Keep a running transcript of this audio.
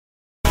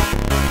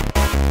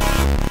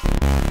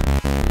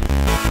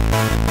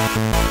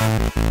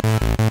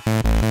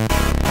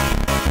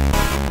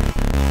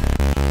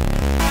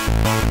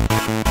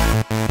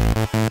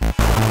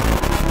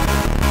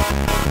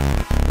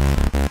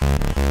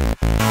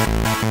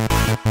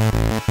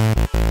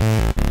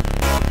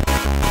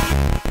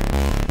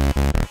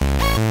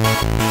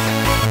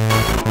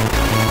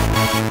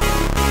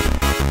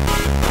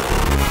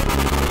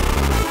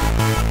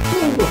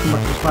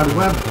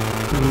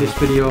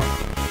video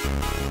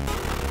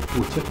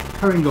we're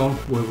carrying on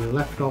where we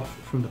left off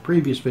from the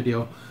previous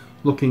video,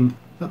 looking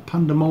at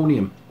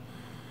Pandemonium.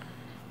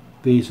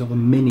 These are the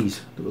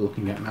minis that we're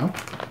looking at now.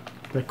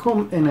 They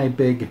come in a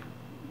big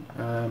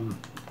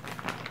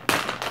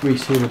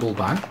resealable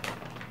bag,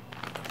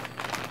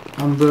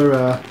 and there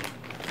are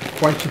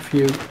quite a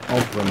few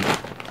of them.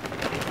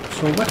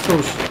 So let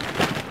us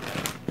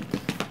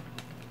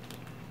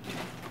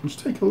just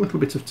take a little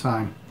bit of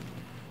time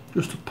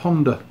just to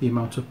ponder the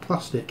amount of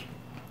plastic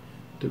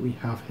that we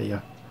have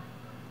here.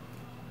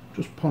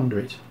 Just ponder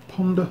it,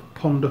 ponder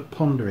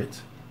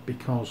it,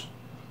 because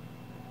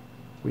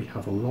we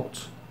have a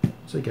lot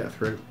to get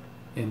through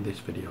in this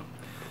video.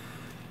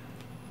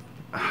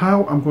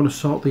 How I'm going to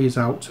sort these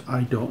out,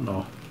 I don't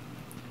know,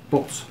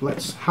 but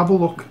let's have a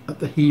look at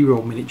the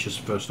hero miniatures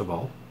first of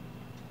all.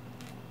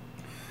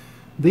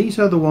 These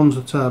are the ones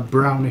that are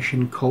brownish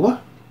in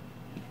colour.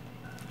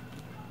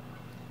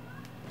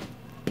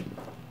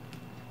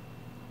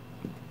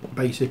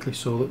 Basically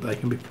so that they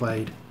can be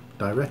played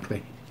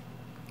directly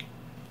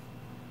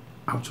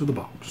out of the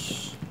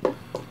box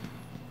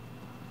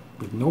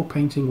with no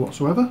painting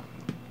whatsoever.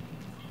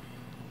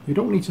 You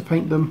don't need to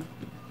paint them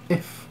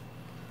if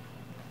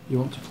you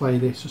want to play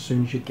this as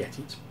soon as you get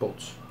it,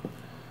 but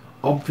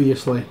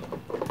obviously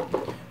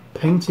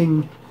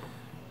painting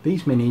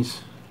these minis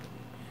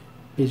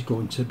is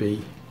going to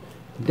be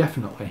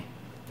definitely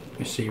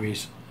a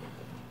series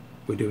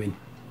we're doing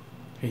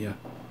here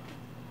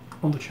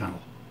on the channel.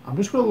 I'm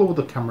just going to lower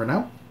the camera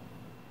now.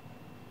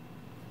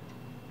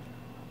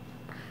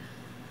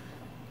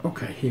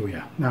 Okay, here we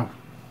are. Now,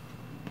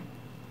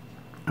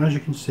 as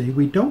you can see,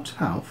 we don't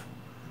have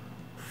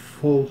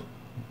full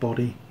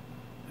body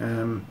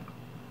minis.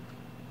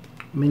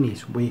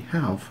 We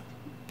have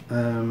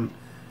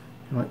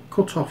like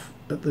cut off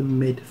at the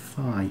mid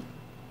thigh.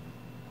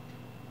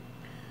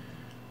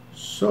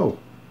 So,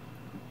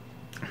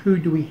 who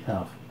do we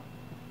have?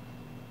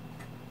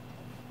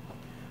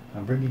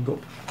 I'm bringing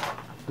up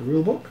the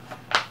rule book,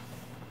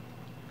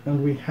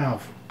 and we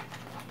have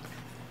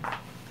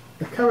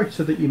a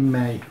character that you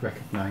may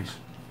recognise.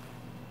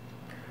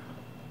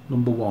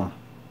 Number 1,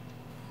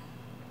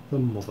 the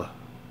Mother,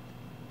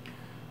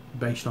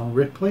 based on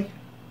Ripley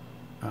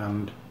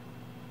and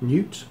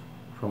Newt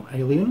from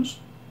Aliens,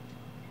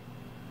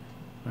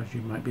 as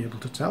you might be able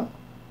to tell.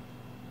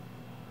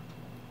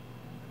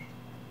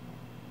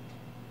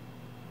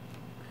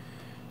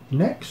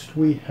 Next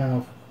we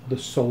have the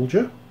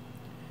Soldier,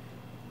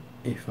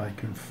 if I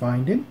can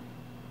find him,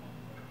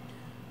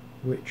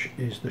 which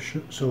is the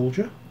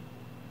Soldier.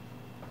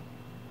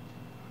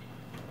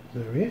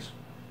 There he is,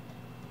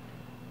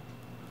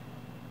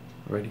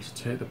 ready to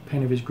take the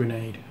pin of his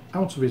grenade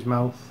out of his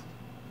mouth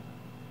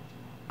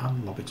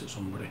and lob it at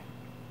somebody.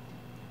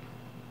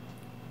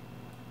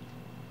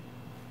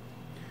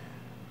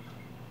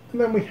 And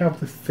then we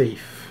have the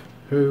Thief,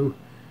 who,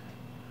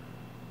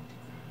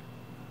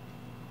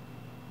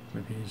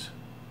 with his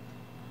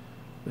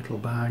little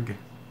bag,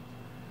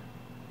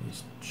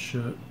 his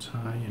shirt,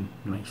 tie and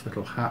nice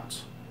little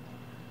hat,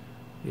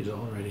 is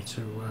all ready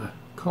to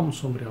con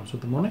somebody out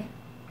of the money.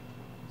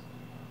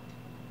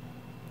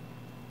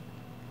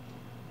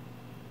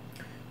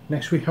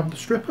 Next we have the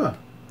Stripper,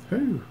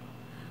 who,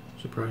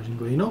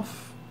 surprisingly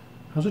enough,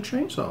 has a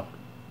chainsaw.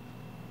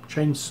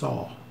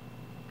 Chainsaw.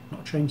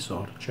 Not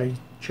chainsword,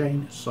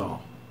 chainsaw.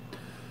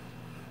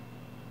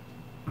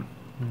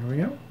 There we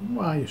go.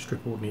 Why a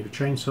stripper would need a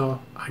chainsaw,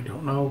 I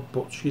don't know,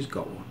 but she's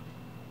got one.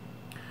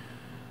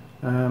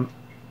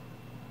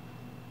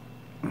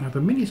 Now the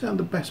minis aren't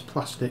the best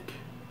plastic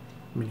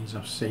minis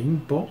I've seen,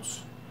 but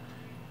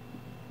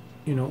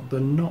you know, they're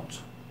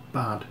not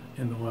bad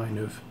in the line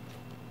of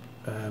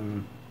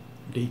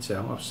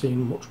detail. I've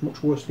seen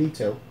much worse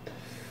detail.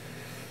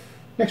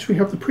 Next we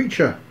have the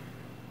Preacher,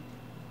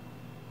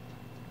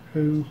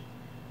 who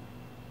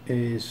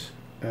is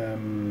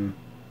where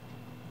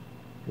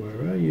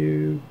are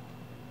you?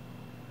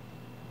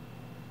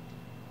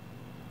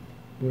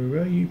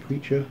 Where are you,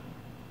 Preacher?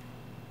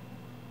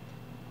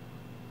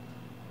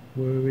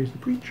 Where is the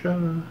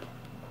Preacher?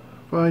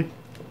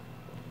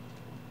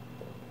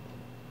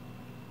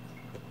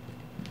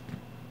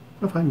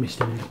 Have I missed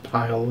him in the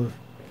pile of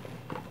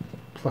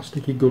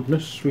plasticky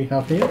goodness we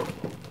have here?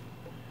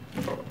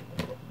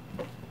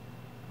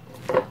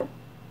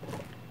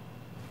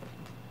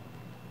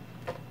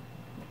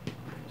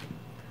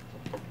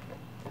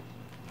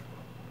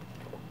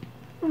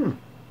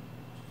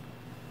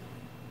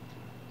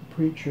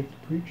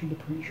 The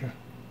Preacher.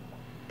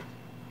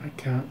 I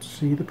can't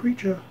see the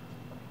Preacher.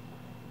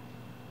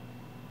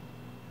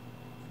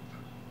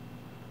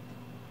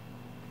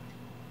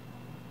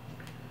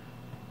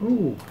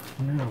 Oh,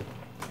 no.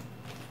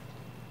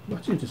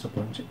 That is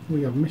disappointing.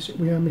 We are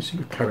missing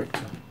a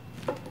character.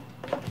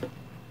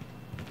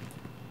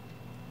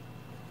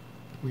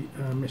 We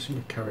are missing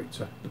a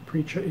character. The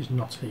Preacher is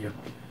not here.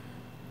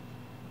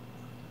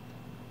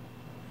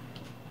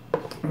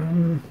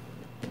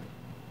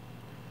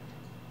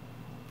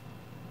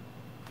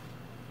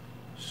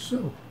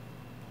 So,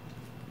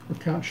 I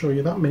can't show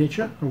you that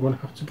miniature. I'm going to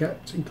have to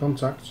get in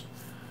contact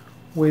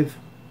with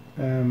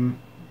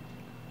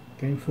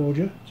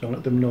Gameforger to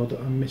let them know that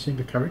I'm missing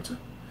a character.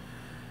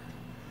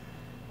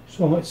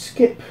 So let's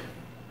skip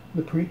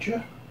the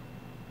preacher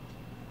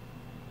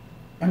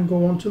and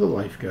go on to the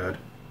lifeguard.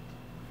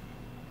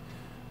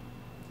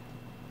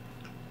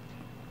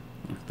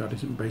 If that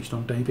isn't based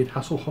on David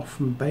Hasselhoff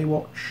from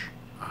Baywatch,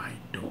 I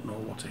don't know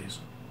what is.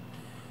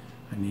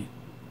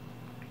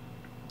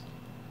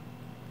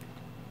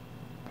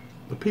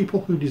 The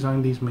people who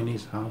designed these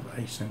minis have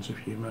a sense of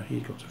humour.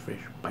 He's got a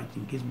fish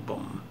biting his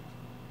bum.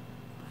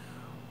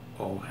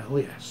 Oh hell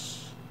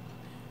yes,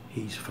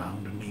 he's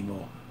found a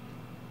Nemo.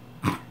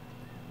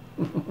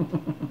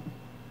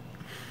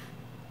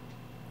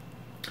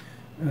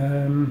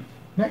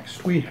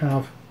 Next we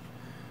have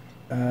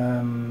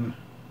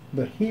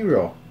the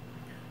hero,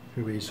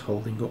 who is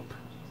holding up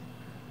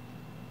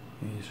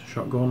his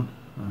shotgun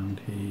and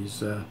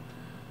his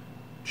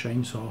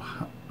chainsaw,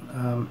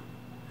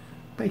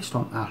 based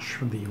on Ash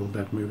from the Evil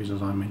Dead movies,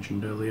 as I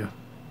mentioned earlier.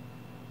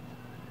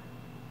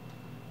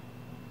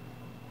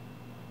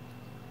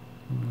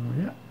 Oh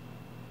yeah,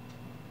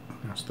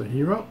 that's the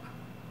hero.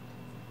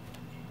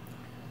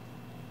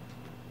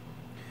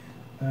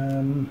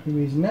 Who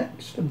is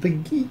next? The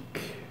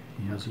geek.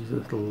 He has his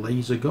little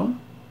laser gun.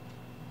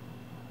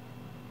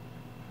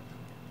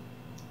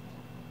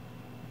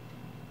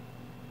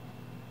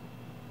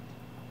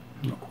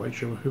 Not quite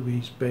sure who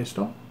he's based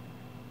on.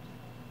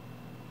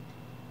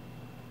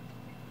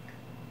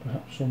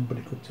 Perhaps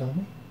somebody could tell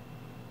me.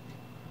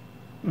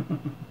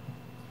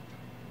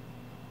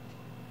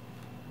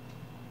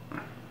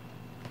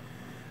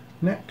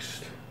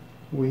 Next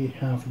we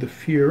have the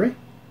Fury,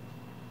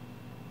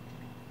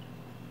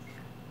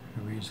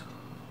 who is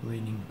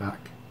leaning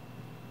back.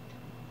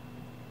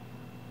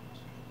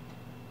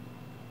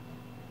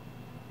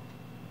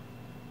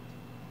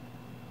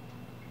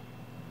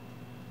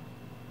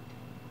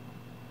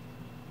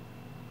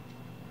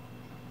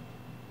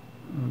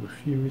 And the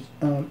Fury's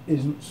arm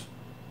isn't.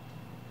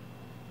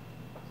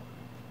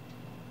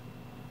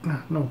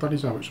 No, that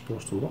is how it's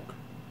supposed to look.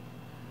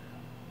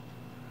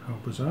 How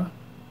bizarre.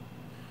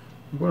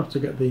 I'm going to have to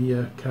get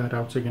the card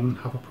out again and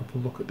have a proper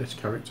look at this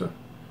character.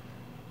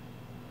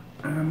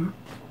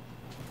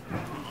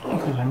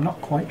 Because I'm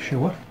not quite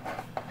sure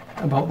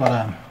about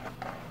that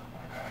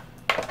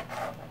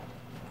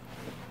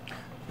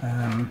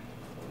arm.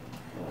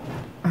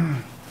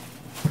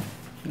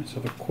 Let's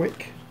have a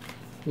quick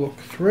look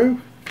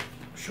through.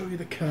 I'll show you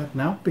the card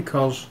now,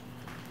 because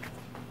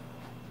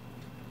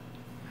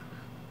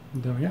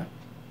there we are.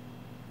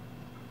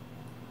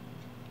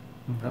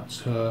 And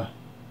that's her.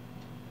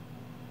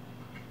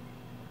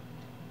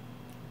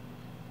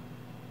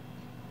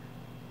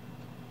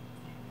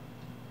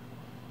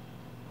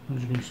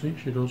 As you can see,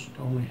 she does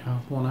only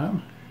have one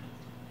arm.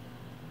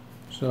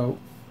 So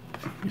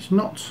it's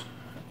not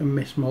a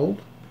mismold.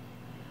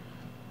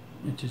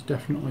 It is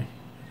definitely,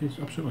 it is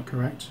absolutely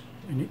correct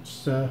in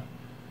its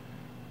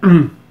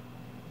in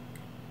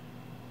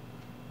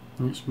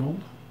its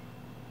mold.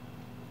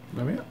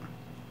 There we are.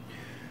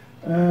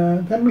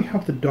 Then we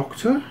have the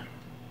Doctor.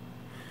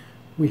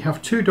 We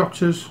have two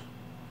doctors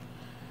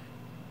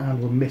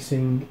and we're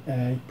missing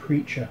a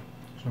preacher,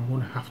 so I'm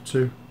going to have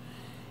to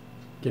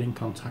get in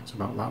contact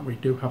about that. We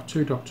do have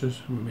two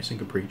doctors and we're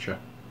missing a preacher,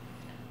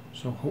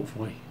 so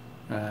hopefully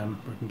we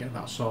can get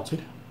that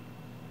sorted.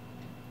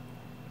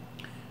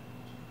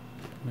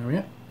 There we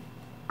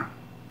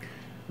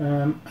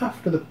are.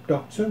 After the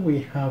Doctor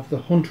we have the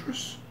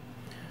Huntress.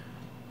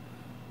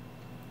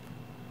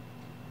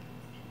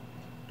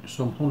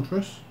 Some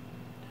Huntress.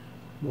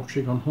 What's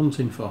she gone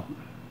hunting for?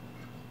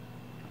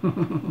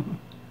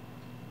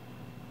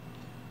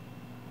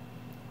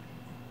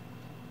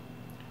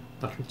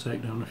 That'll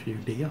take down a few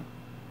deer.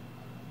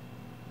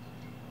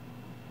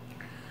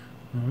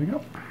 There we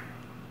go.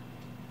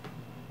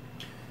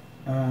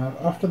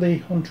 After the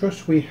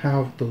Huntress we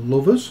have the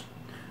Lovers,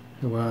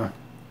 who are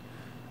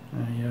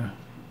a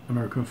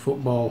American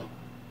football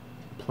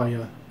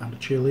player and a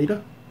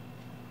cheerleader.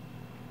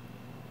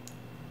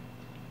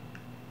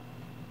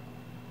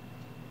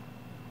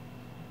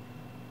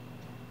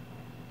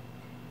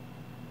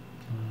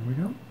 There we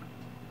go.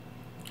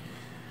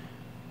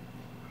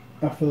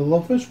 After the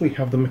Lovers we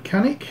have the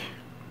Mechanic,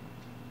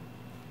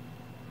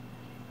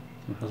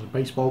 who has a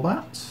baseball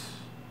bat.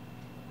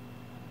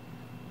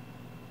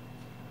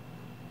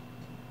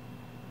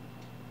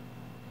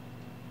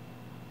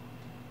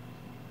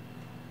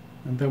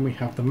 And then we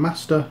have the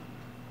Master,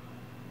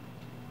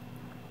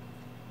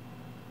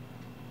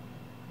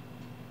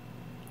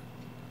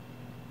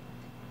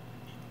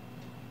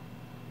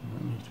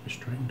 that needs to be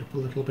straightened up a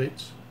little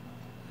bit.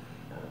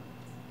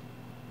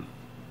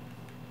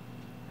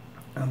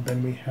 And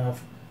then we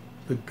have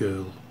the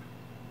Girl.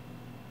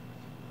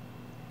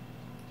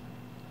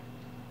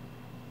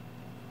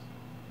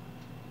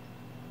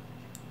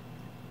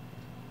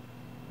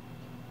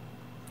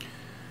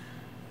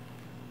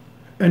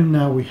 And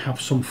now we have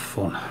some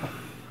fun,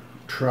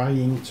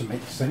 trying to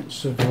make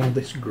sense of all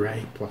this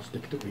grey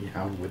plastic that we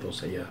have with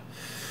us here.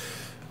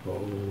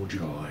 Oh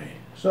joy.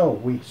 So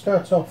we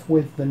start off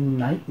with the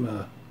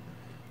Nightmare.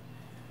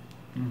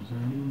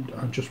 And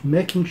I'm just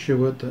making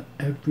sure that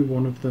every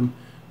one of them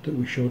that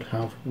we should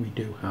have, we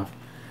do have.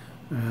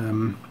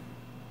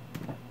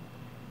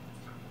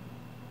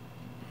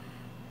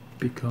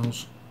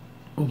 Because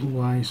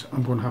otherwise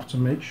I'm going to have to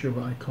make sure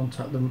that I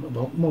contact them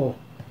about more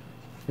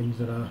things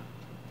that are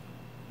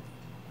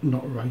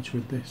not right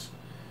with this.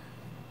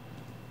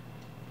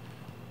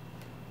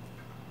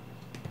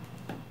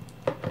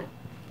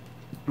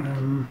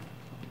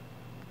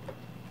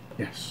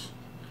 Yes.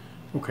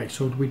 Okay,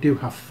 so we do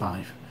have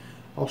 5.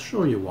 I'll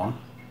show you one.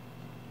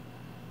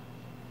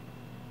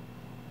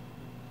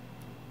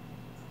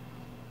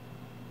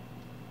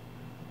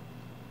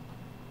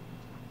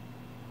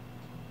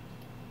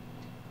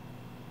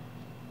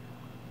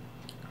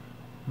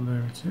 And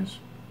there it is.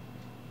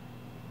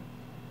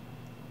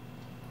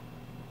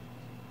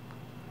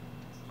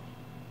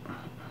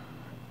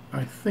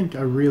 I think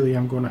I really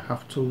am going to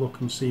have to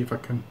look and see if I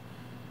can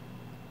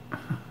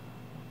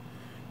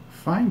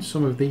find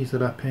some of these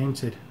that are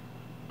painted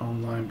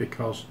online,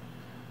 because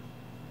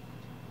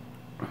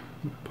the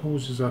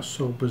poses are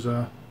so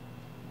bizarre.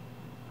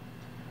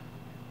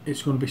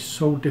 It's going to be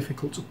so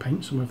difficult to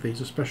paint some of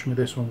these, especially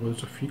this one where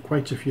there's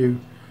quite a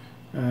few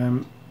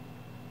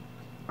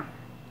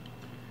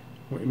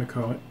what you may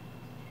call it,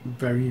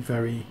 very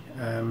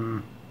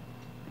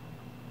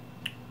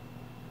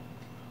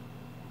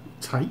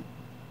tight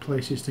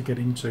places to get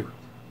into.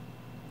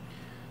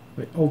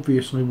 They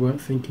obviously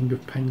weren't thinking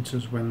of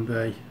painters when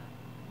they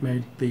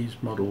made these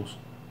models,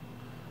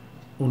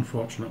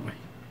 unfortunately.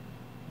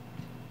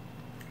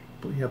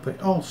 But yeah, they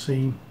all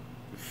seem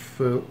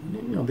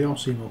they all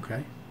seem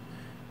okay,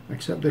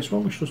 except this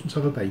one, which doesn't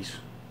have a base.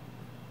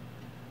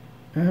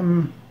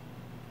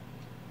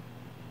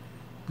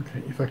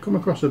 Okay, if I come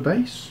across a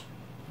base,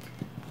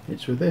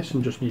 it's with this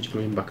and just needs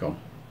gluing back on.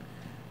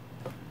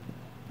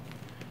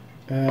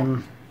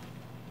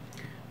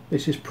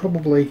 This is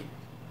probably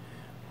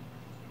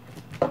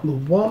the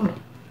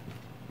one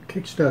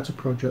Kickstarter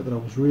project that I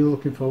was really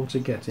looking forward to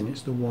getting.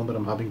 It's the one that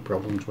I'm having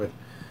problems with,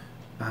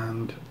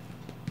 and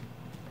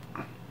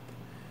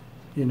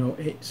you know,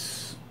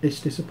 it's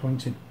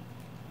disappointing.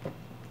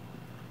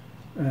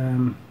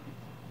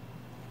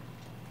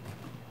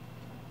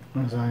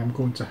 As I am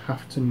going to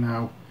have to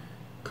now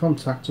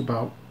contact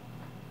about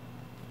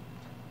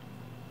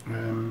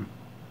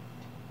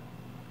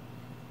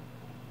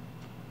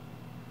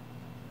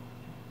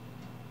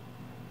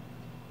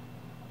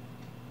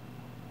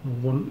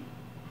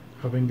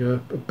having a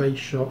base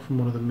shot from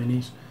one of the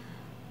minis,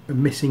 a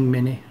missing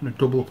mini and a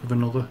double up of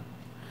another.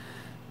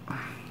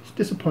 It's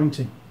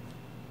disappointing,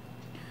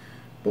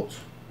 but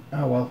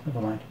oh well,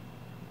 never mind.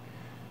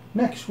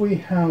 Next we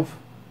have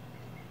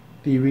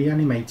the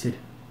Reanimated.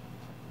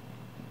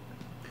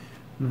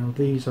 Now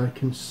these I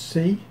can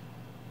see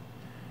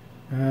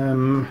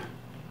a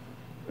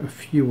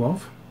few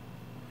of.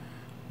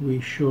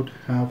 We should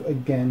have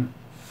again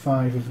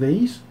 5 of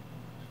these,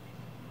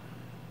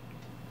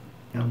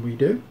 and we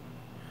do.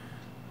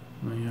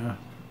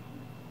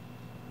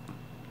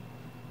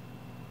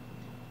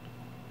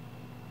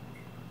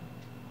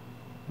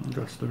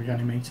 That's the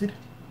Reanimated.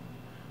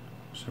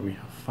 So we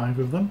have 5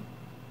 of them.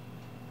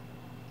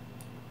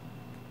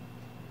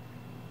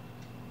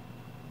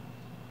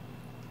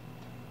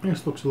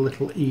 This looks a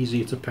little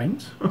easier to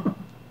paint.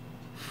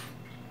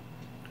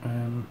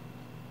 And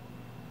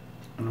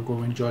I'm going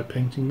to enjoy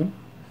painting them.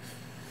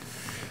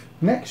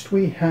 Next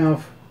we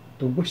have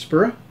the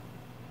Whisperer,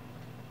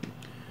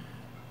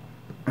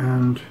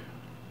 and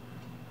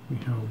we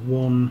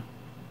have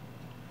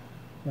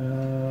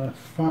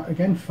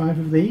again 5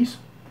 of these,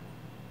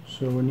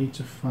 so we need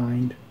to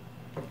find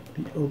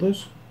the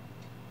others.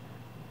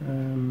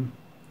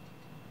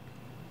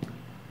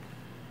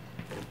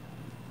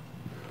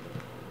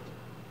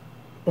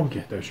 Oh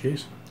yeah, there she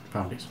is,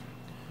 found it.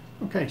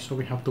 Okay, so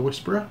we have the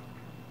Whisperer.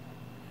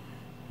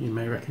 You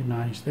may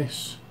recognise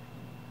this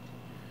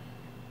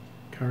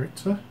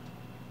character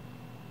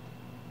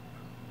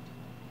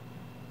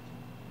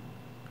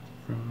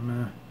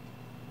from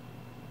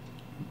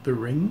The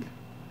Ring.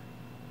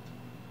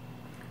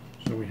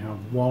 So we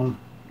have 1,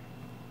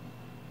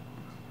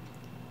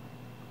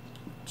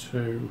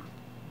 2,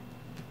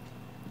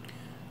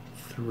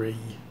 3,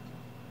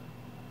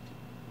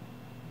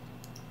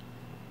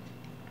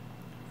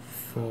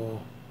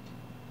 4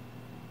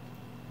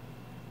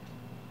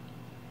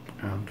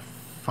 and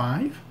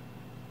 5.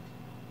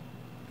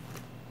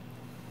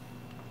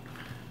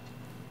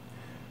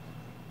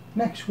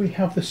 Next we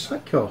have the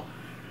Psycho.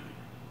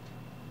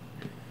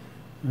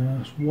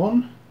 That's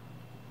 1,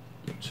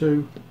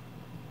 2,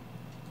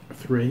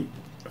 3,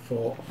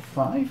 4,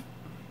 5.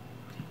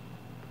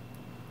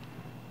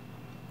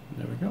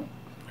 There we go.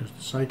 There's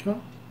the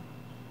Psycho.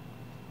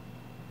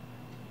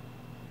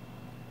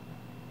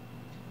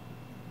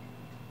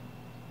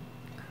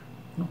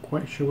 Not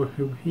quite sure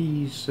who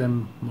he's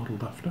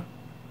modelled after.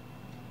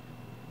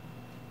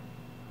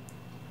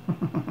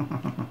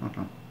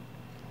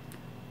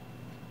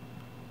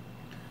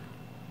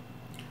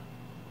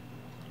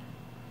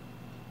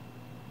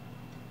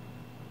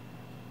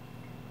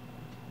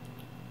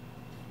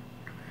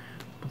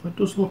 That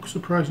does look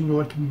surprisingly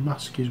like a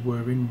mask he's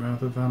wearing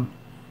rather than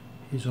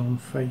his own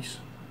face.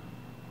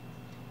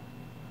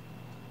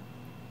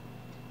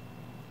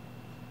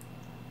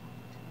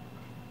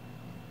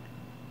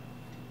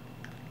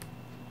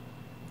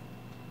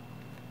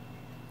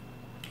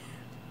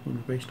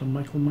 Based on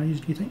Michael Myers,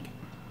 do you think?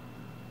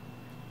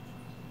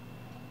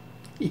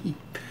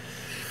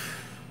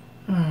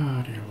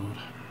 Ah, dear Lord.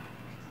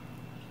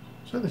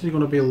 So this is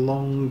going to be a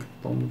long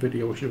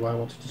video, which is why I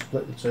wanted to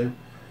split the two.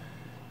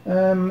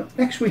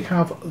 Next we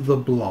have The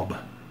Blob.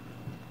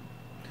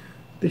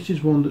 This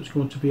is one that's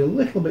going to be a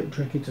little bit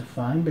tricky to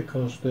find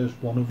because there's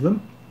one of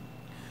them.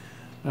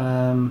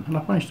 And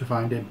I've managed to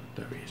find him.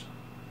 There he is.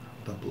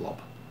 The Blob.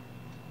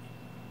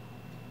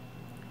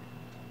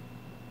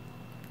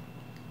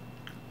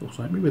 Looks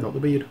like me without the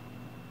beard.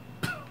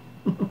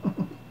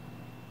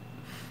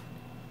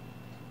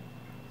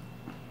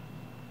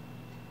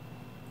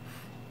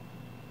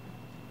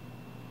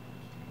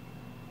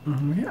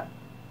 Yeah,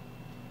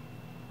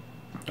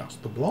 that's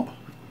the Blob.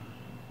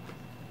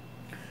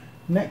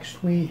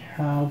 Next we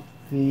have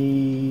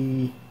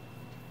the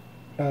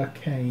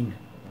Arcane.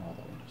 Oh,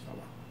 that one is that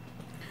one.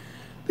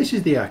 This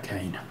is the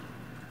Arcane.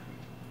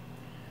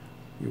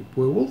 Your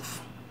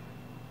werewolf.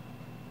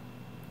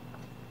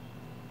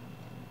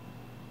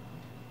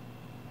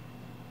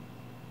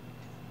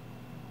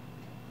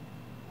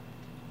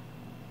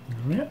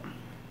 Yeah.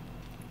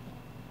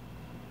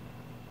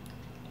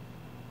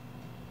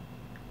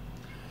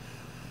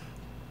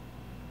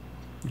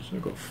 So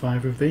I've got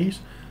 5 of these.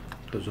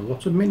 There's a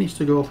lot of minis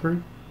to go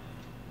through.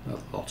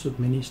 A lot of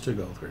minis to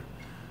go through.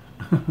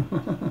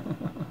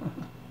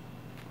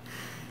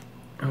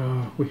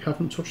 We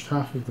haven't touched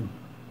half of them.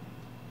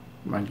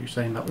 Mind you,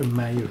 saying that we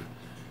may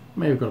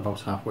have got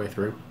about halfway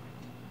through.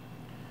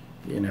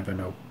 You never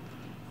know.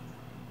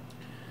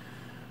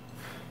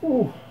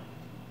 Oh.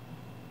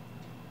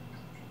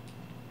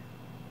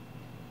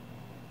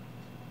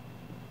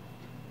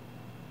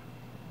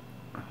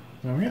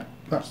 Oh yeah,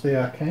 that's the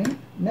Arcane.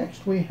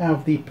 Next we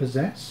have the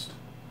Possessed,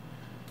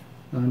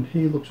 and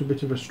he looks a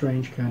bit of a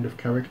strange kind of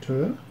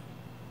character.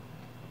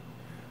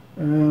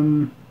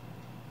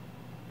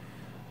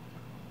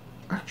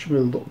 Actually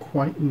look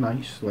quite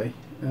nicely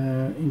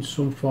in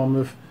some form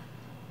of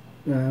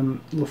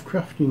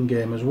Lovecraftian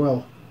game as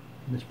well,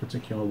 this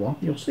particular one.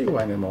 You'll see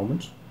why in a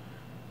moment.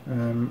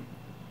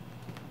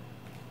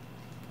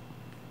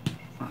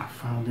 I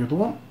found the other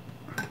one.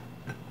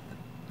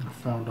 I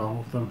found all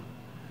of them.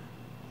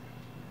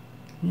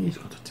 He's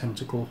got a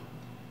tentacle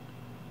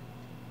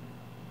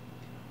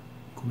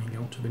coming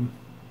out of him.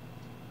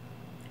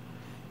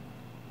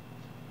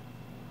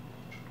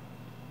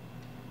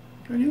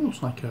 And he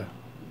looks like a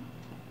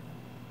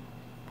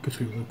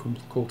Cthulhu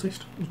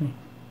cultist, doesn't he?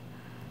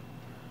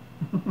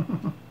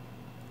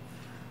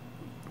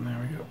 There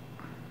we go.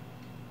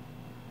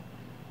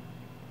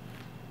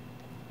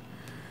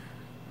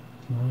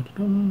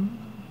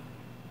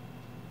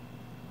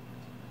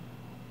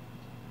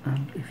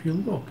 And if you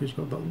look, he's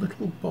got that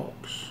little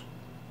box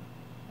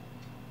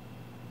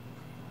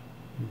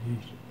you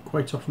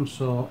quite often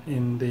saw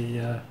in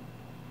the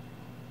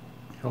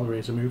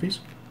Hellraiser movies.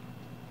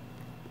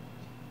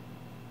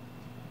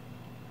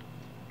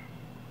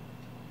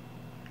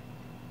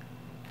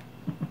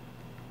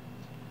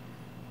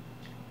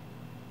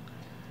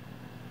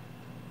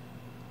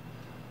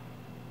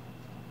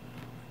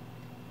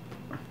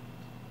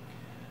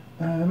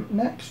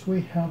 Next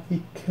we have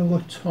the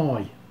Killer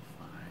Toy.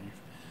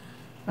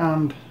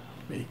 And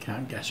you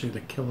can't guess who the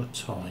Killer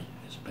Toy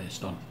is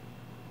based on.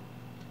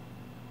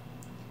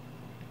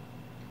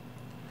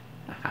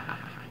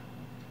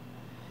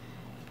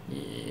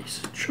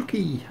 Yes,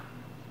 Chucky.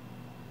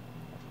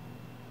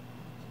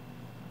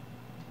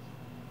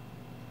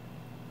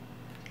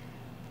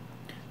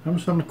 I'm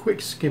just having a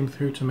quick skim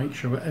through to make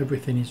sure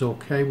everything is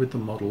okay with the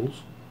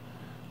models.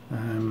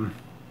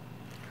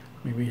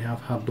 We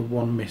have had the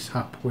one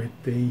mishap with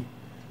the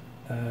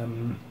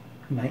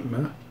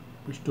Nightmare,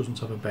 which doesn't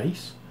have a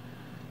base.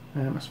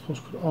 I suppose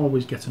could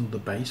always get another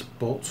base,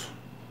 but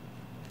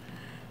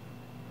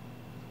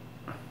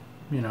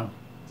you know,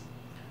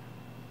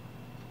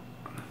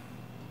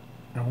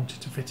 I want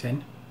it to fit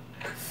in.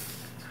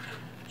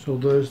 So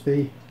there's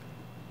the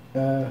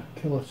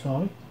Killer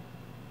Toy,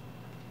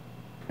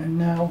 and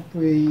now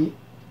the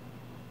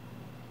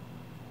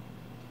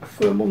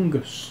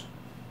Firmungus.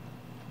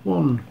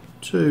 1,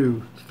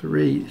 2,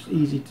 3. It's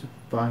easy to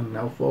find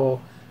now. 4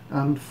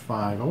 and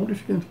 5. I wonder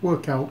if you can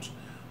work out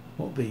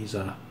what these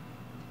are.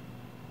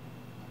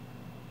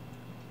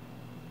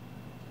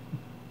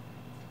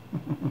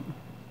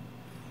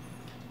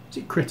 Is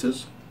it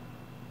critters?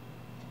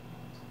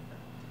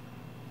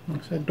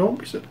 Like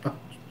I said, I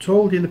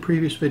told you in the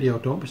previous video,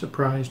 don't be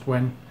surprised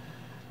when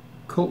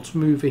cult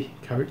movie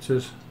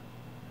characters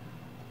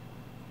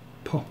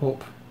pop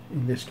up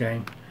in this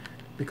game,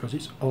 because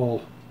it's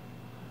all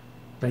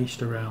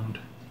based around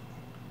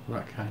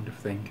that kind of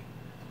thing.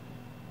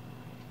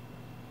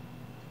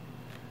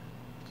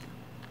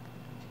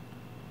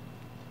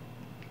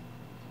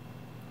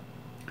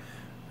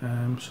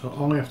 So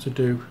all I have to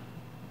do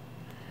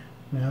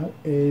now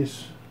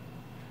is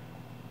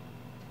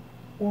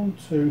 1,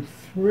 2,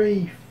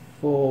 3,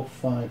 4,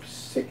 5,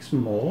 6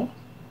 more,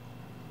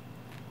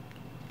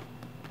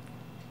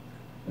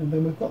 and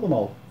then we've got them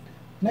all.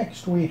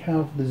 Next we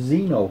have the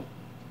Xeno,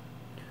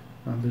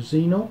 and the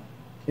Xeno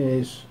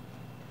is,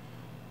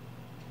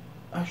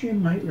 as you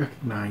might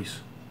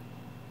recognise,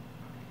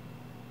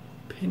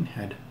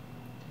 Pinhead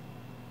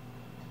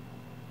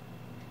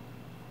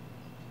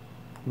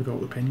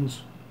without the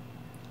pins,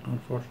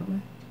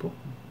 unfortunately, but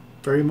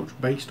very much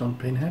based on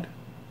Pinhead.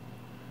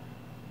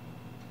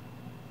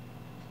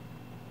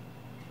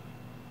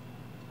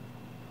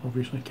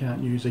 Obviously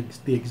can't use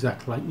the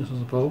exact likeness, I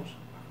suppose,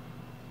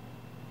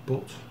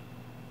 but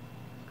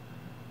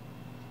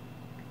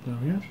there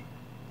we are,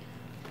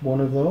 one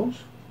of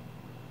those.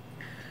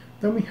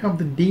 Then we have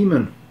the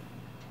Demon.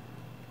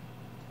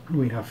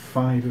 We have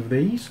 5 of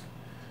these.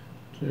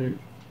 2,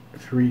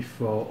 3,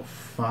 4,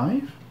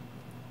 5.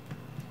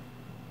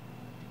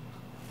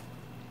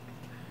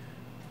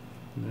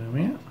 There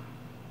we are.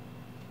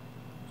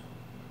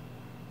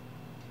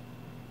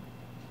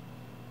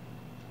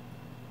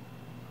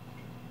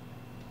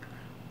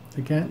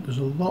 Again, there's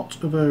a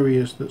lot of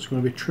areas that's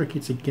going to be tricky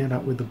to get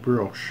at with the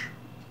brush.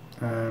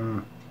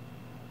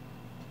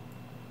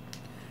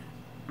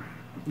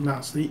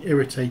 That's the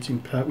irritating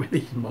part with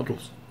these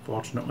models,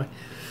 fortunately.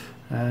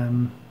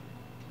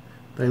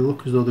 They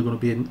look as though they're going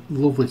to be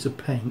lovely to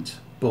paint,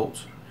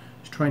 but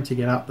it's trying to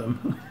get at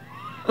them.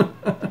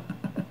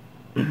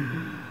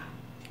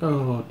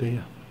 Oh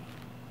dear.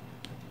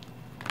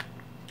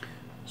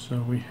 So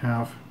we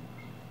have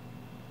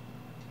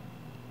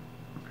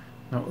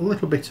now a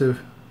little bit of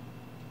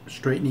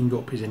straightening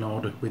up is in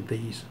order with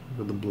these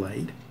for the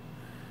blade.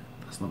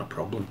 That's not a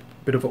problem.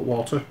 Bit of hot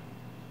water,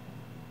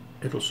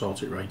 it'll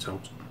sort it right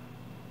out.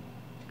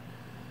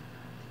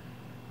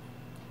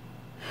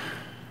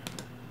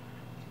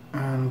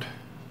 And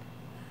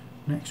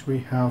next we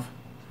have,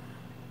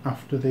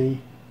 after the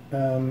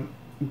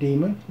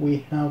Demon,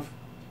 we have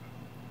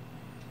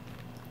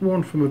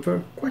one from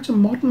quite a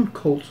modern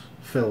cult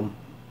film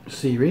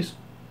series,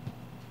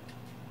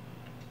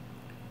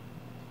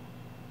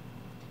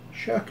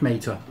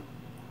 Sharknator,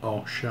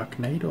 or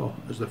Sharknado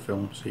as the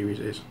film series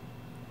is.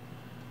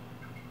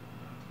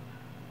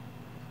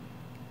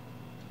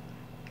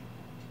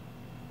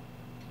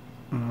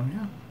 Oh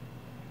yeah.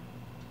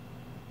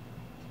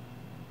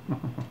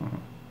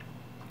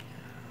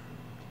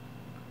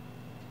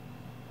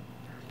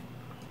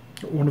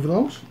 Got one of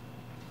those.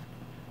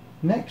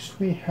 Next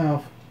we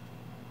have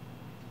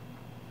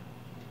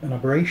an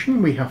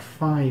Aberration. We have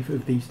 5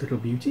 of these little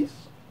beauties.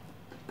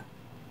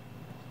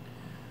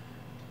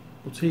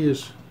 But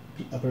here's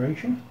the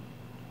Aberration.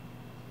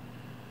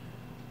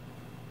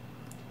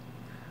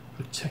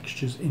 The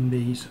textures in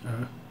these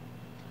are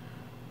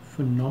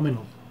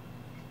phenomenal.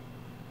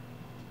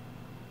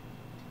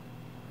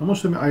 I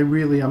must admit, I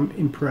really am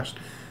impressed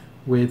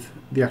with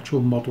the actual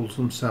models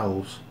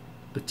themselves.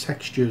 The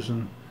textures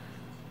and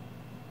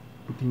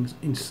things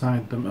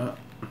inside them are,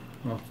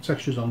 well, the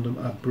textures on them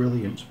are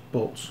brilliant,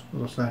 but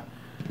as I say,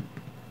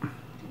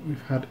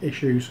 we've had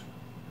issues,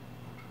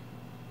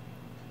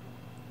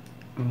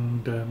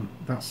 and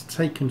that's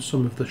taken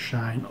some of the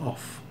shine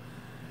off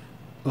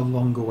a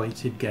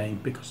long-awaited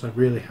game, because I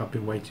really have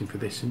been waiting for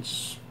this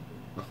since,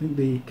 I think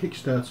the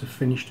Kickstarter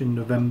finished in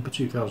November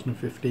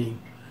 2015.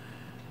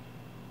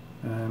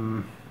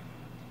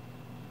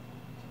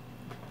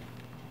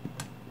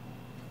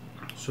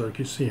 So you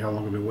can see how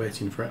long I've been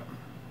waiting for it.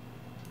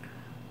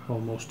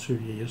 Almost 2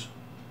 years.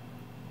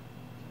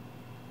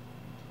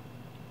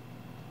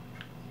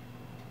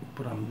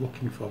 But I'm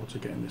looking forward to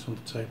getting this on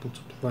the table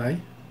to play.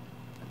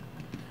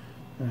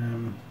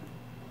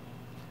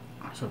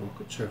 Let's have a look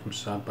at 2 of them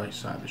side by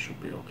side. This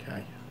should be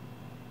okay.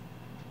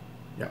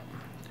 Yep.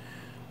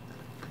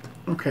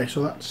 Okay,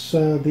 so that's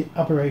the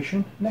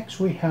Aberration. Next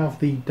we have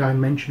the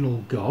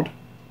Dimensional God.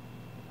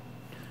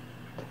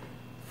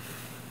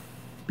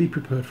 Be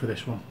prepared for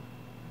this one.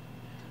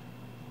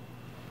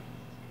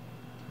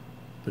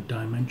 The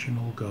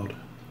Dimensional God.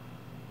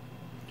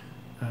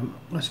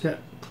 Let's get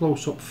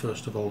close up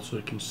first of all so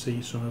you can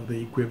see some of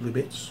the gribbly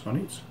bits on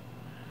it.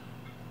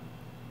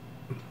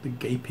 The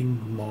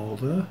gaping maw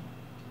there.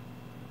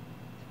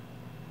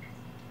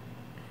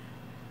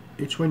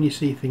 It's when you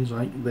see things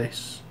like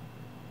this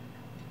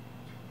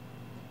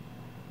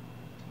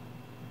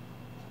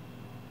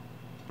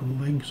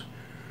legs,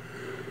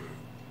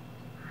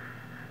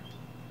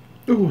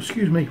 oh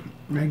excuse me,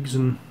 legs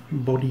and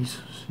bodies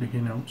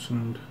sticking out,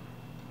 and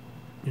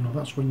you know,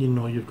 that's when you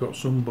know you've got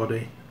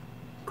somebody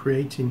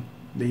creating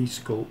these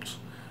sculpts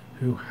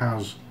who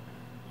has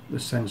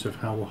the sense of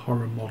how a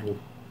horror model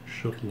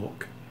should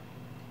look.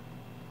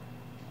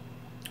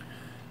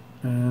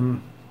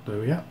 There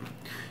we are.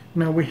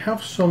 Now we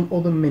have some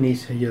other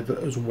minis here that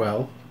as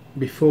well,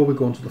 before we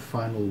go on to the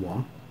final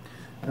one,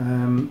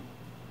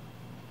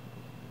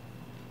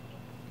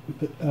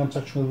 that aren't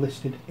actually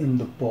listed in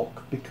the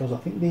book, because I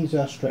think these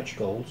are stretch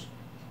goals.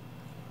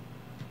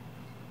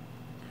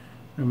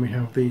 And we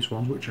have these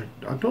ones, which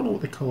I don't know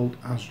what they're called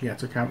as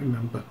yet. I can't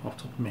remember off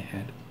the top of my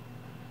head.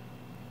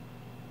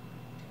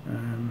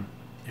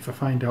 If I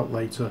find out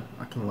later,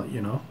 I can let you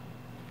know.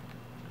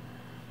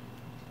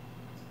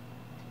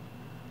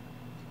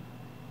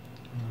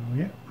 Oh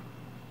yeah.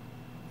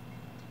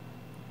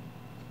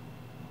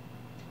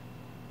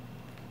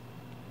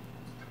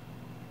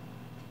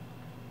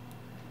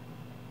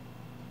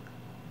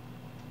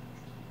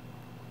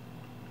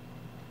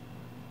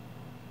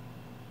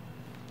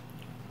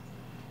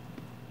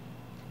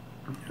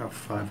 I have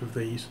 5 of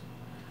these.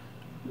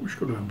 I wish I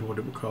could remember what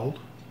it was called.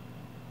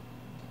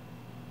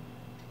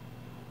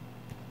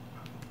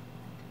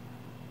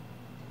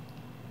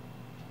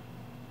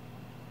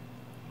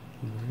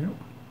 There we go.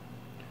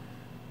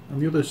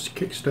 And the other's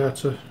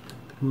Kickstarter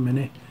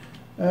mini.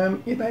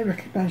 You may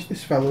recognise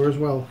this fella as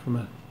well from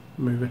a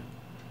movie.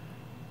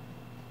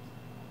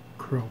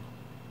 Crow.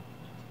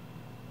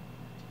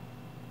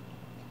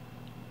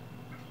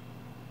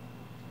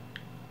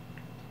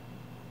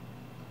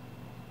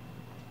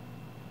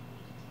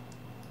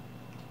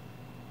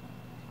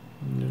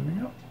 There we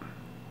go.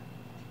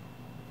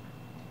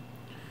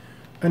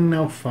 And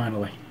now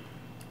finally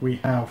we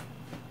have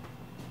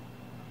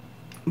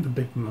the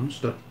big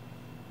monster.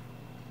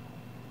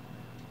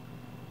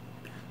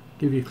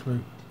 Give you a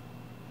clue.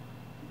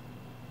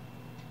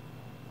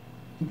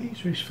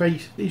 These are his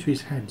face, these are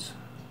his heads.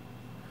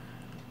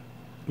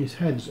 His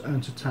heads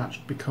aren't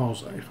attached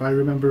because, if I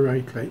remember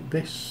rightly,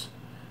 this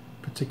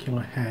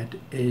particular head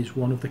is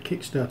one of the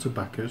Kickstarter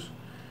backers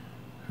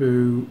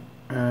who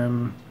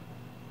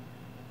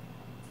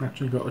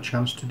actually got a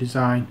chance to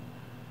design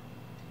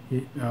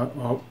it,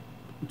 or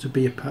to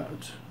be a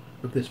part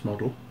of this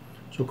model,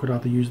 so I could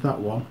either use that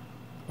one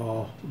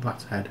or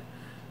that head.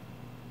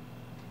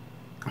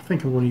 I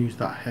think I'm going to use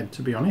that head,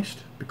 to be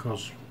honest,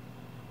 because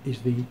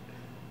he's the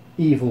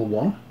evil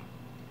one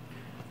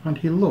and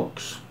he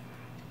looks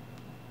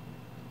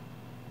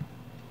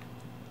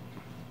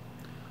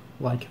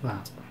like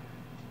that.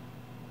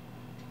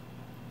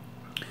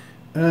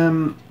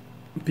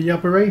 The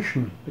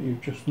aberration that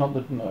you've just, not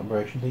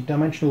aberration, the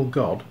dimensional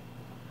god,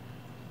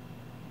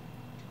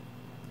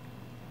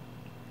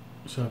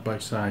 side by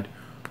side.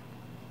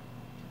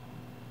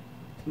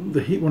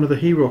 One of the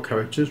hero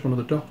characters, one of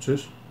the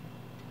doctors.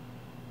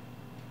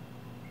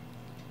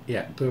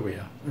 Yeah, there we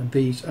are. And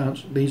these are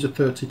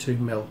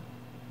 32mm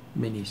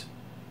minis.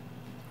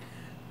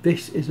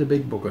 This is a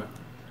big bugger.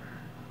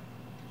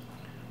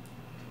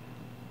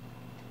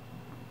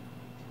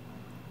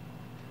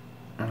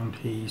 And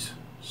he's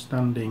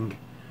standing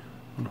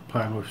on a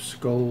pile of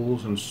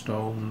skulls and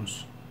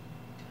stones.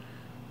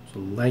 There's a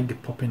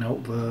leg popping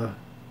out there.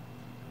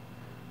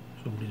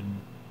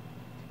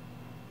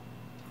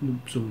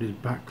 Somebody's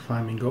back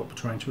climbing up,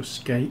 trying to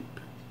escape.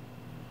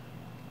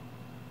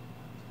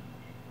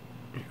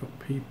 You've got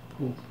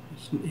people.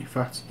 In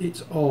fact,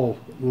 it's all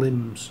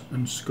limbs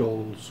and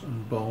skulls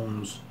and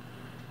bones.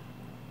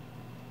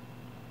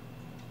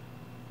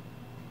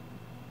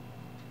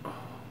 Oh,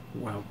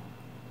 wow.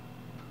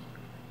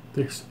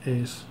 This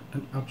is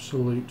an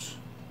absolute.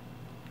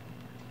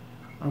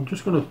 I'm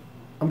just gonna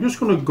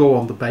go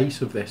on the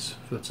base of this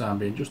for the time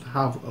being, just to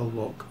have a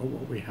look at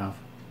what we have.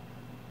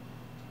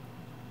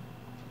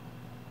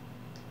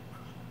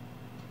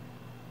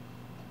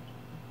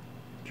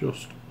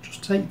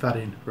 Just take that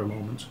in for a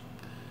moment.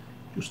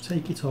 Just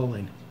take it all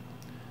in,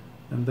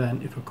 and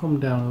then if I come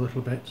down a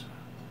little bit,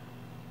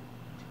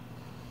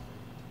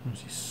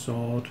 there's his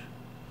sword,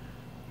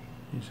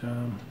 his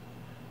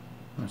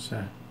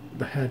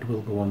the head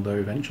will go on there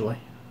eventually.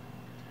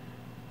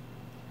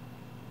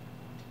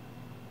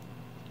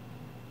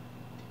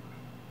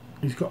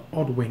 He's got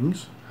odd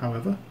wings,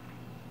 however.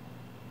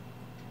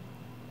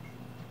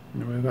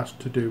 Whether that's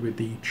to do with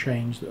the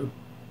chains that are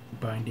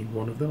binding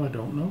one of them, I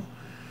don't know.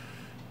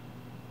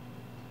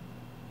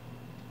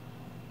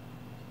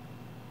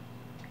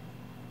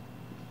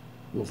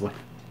 Lovely.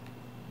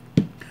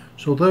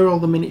 So there are all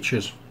the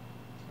miniatures.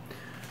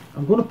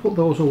 I'm going to put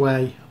those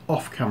away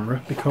off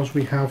camera because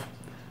we have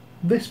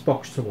this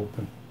box to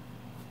open.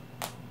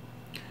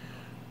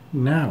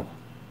 Now,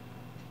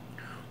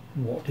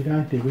 what did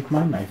I do with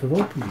my knife of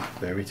opening?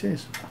 There it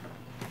is.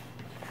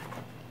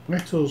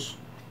 Let us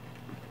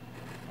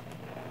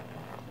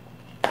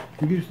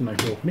use the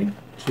knife opening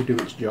to do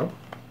its job,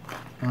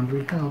 and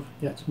we have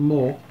yet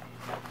more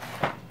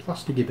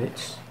plasticky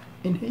bits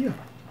in here.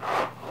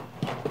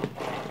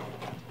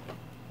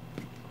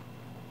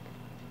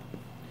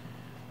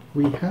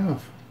 We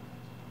have,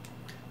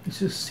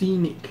 this is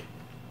scenic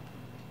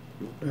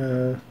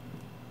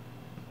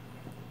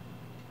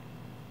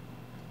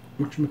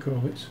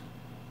whatchamacallit,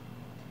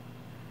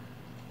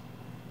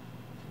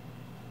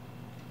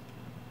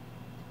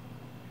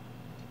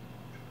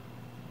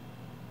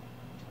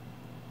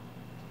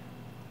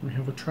 we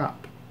have a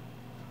trap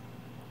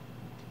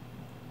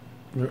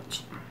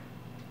that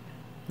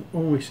you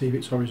always see if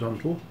it's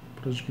horizontal,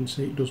 but as you can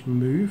see it does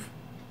move.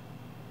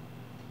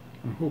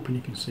 I'm hoping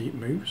you can see it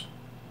moves.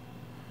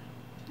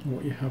 And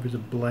what you have is a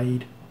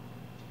blade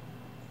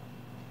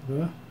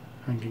there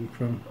hanging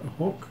from a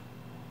hook.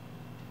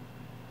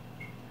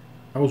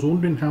 I was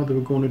wondering how they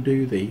were going to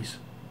do these,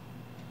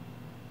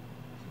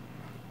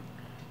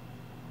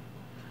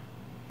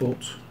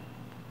 but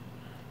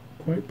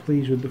quite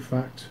pleased with the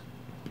fact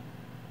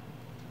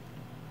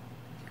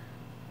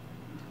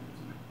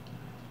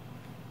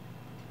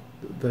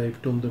that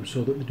they've done them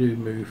so that they do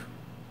move.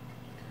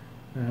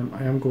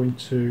 I am going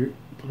to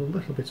put a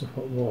little bit of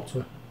hot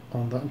water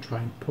on that and try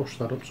and push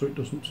that up so it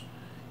doesn't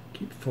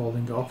keep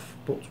falling off.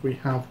 But we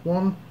have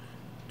 1,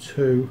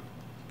 2,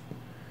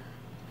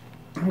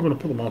 I'm going to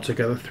put them all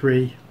together,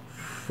 3,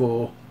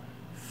 4,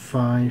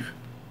 5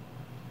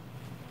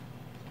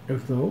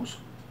 of those,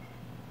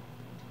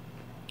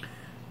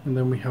 and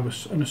then we have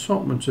an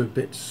assortment of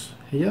bits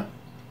here.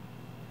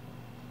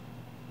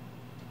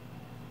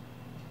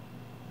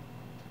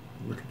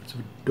 A little bit of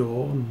a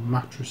door,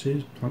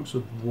 mattresses, planks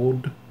of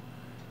wood.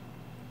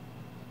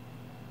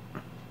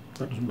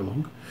 That doesn't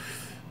belong.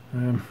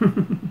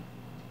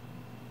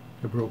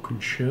 A broken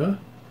chair.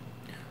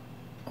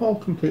 All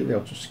completely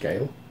out of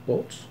scale,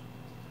 but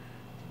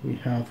we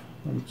have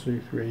 1,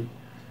 2, 3,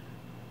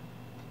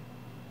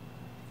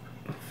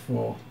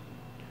 4,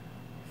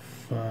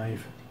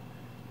 5,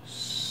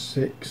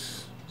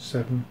 6,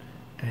 7,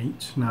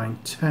 8, 9,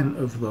 10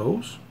 of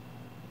those.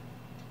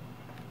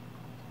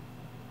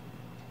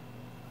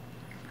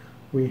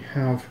 We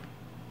have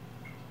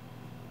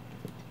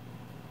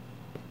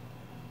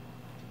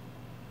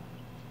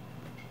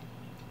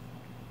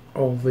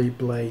all the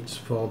blades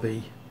for the,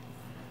 in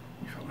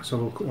fact, let's have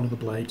a look at one of the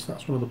blades.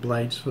 That's one of the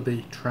blades for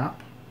the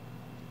trap.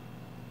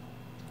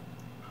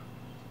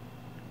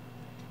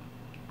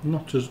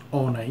 Not as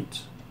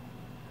ornate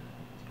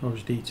or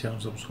as detailed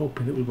as I was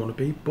hoping it was going to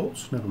be,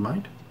 but never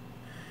mind.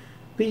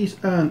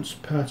 These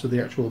aren't part of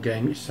the actual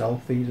game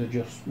itself. These are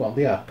just, well,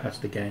 they are part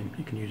of the game.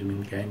 You can use them in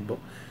the game, but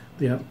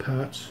they aren't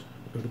part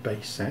of the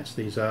base sets.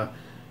 These are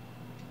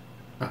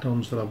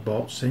add-ons that I've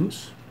bought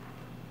since.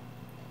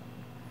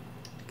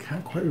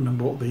 Can't quite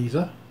remember what these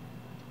are.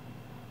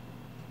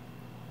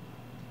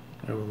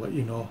 I will let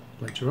you know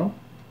later on.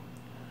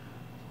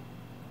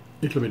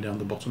 It'll be down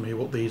the bottom here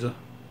what these are.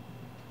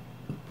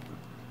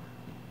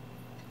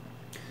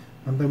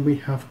 And then we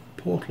have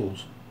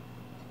portals.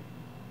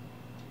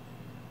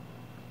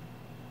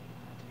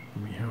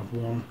 And we have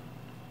 1,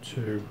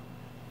 2,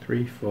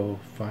 3, 4,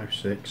 5,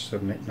 6,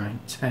 7, 8, 9,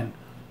 10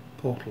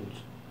 portals.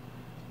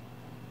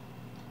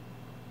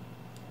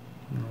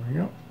 There we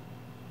go. Hope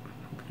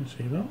you can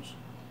see those.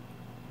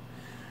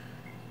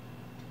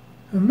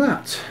 And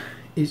that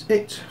is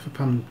it for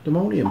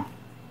Pandemonium.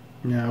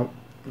 Now,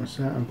 as I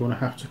said, I'm going to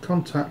have to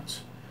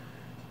contact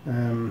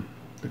the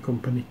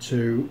company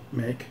to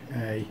make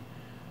a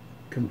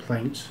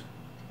complaint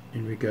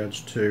in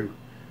regards to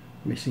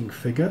missing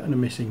figure and a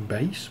missing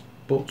base,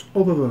 but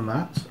other than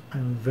that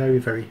I'm very,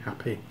 very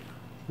happy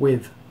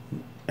with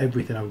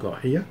everything I've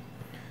got here.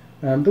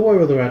 There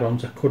were other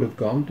add-ons I could have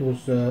gone. There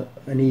was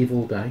an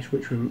evil dice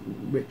which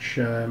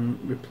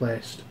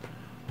replaced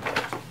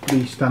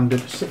the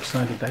standard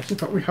 6-sided dice. In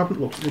fact, we haven't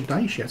looked at the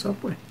dice yet,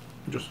 have we? I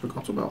just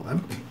forgot about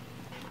them.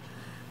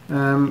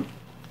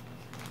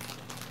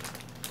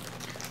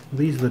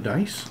 These are the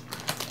dice.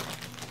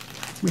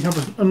 We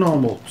have a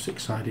normal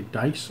 6-sided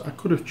dice. I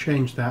could have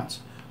changed that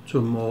to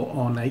a more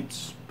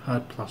ornate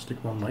hard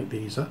plastic one like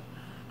these are,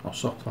 or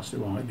soft plastic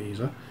one like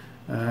these are,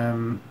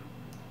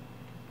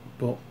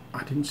 but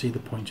I didn't see the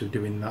point of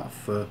doing that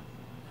for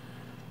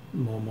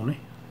more money.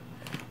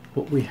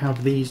 But we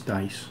have these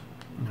dice.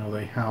 Now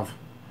they have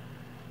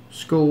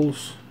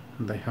skulls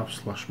and they have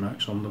slash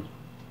marks on them.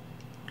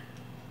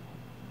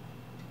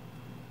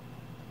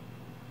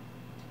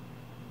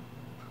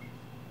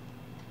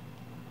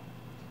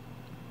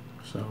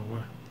 So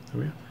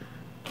there we are.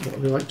 What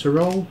do they like to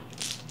roll?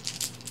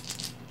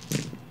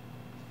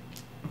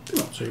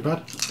 Not too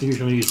bad. I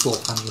usually use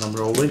both hands when I'm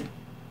rolling.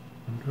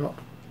 And drop.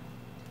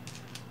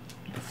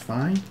 They're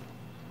fine.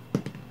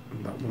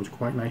 And that one's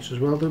quite nice as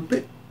well. They're a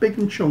bit big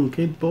and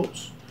chunky,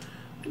 but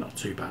they're not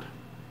too bad.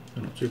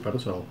 They're not too bad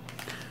at all.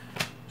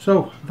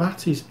 So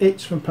that is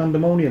it from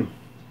Pandemonium.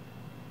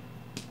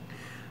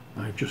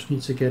 I just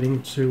need to get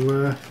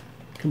into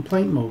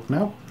complaint mode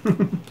now.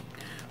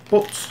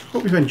 But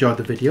hope you've enjoyed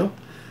the video.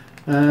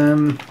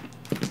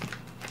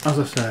 As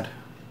I said,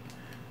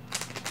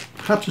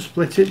 I had to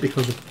split it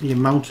because of the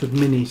amount of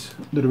minis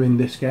that are in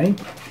this game.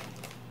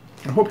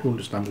 I hope you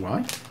understand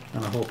why,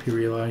 and I hope you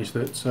realise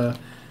that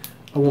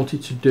I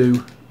wanted to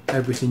do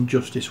everything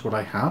justice what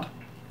I had.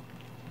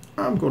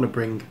 I'm going to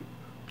bring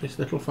this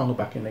little fella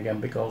back in again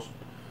because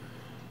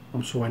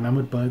I'm so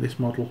enamoured by this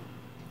model.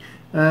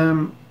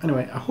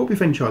 Anyway, I hope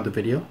you've enjoyed the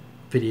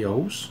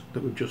videos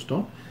that we've just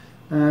done.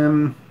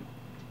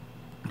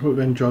 I hope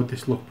you enjoyed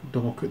this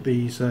look at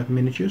these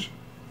miniatures.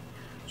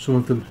 Some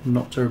of them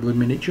not terribly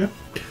miniature.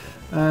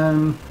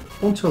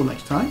 Until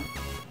next time,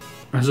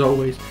 as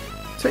always,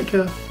 take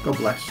care, God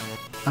bless,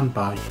 and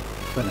bye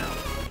for now.